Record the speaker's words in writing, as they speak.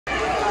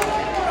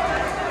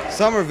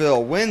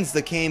Summerville wins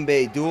the Cane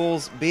Bay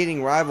Duels,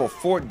 beating rival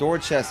Fort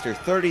Dorchester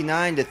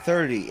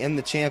 39-30 in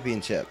the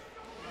championship.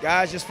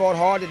 Guys just fought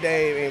hard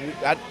today.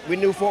 We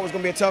knew Fort was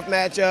going to be a tough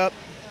matchup.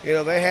 You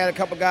know, they had a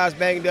couple guys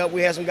banged up. We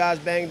had some guys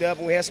banged up,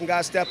 and we had some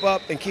guys step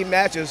up in key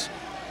matches,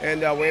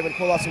 and we're able to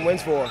pull off some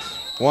wins for us.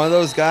 One of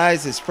those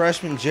guys is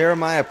freshman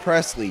Jeremiah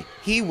Presley.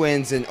 He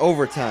wins in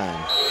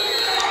overtime.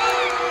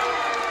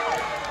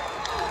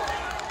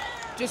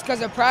 Just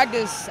because of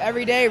practice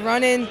every day,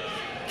 running,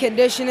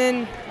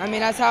 conditioning. I mean,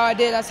 that's how I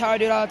do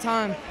it all the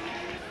time.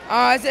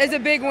 It's a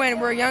big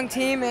win. We're a young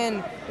team,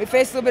 and we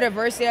faced a little bit of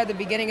adversity at the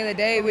beginning of the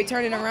day. We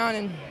turned it around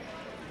and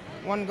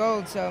won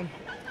gold, so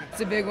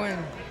it's a big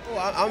win.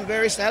 Well, I'm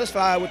very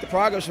satisfied with the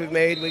progress we've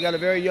made. We got a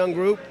very young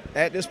group.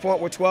 At this point,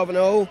 we're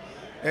 12-0,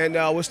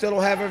 and we still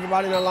don't have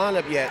everybody in our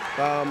lineup yet.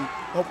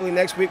 Hopefully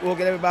next week we'll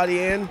get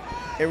everybody in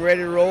and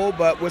ready to roll,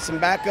 but with some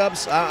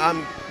backups,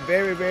 I'm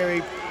very,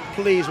 very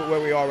pleased with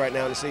where we are right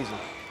now in the season.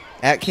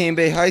 At Cane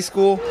Bay High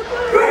School,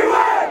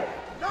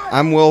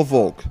 I'm Will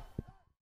Volk.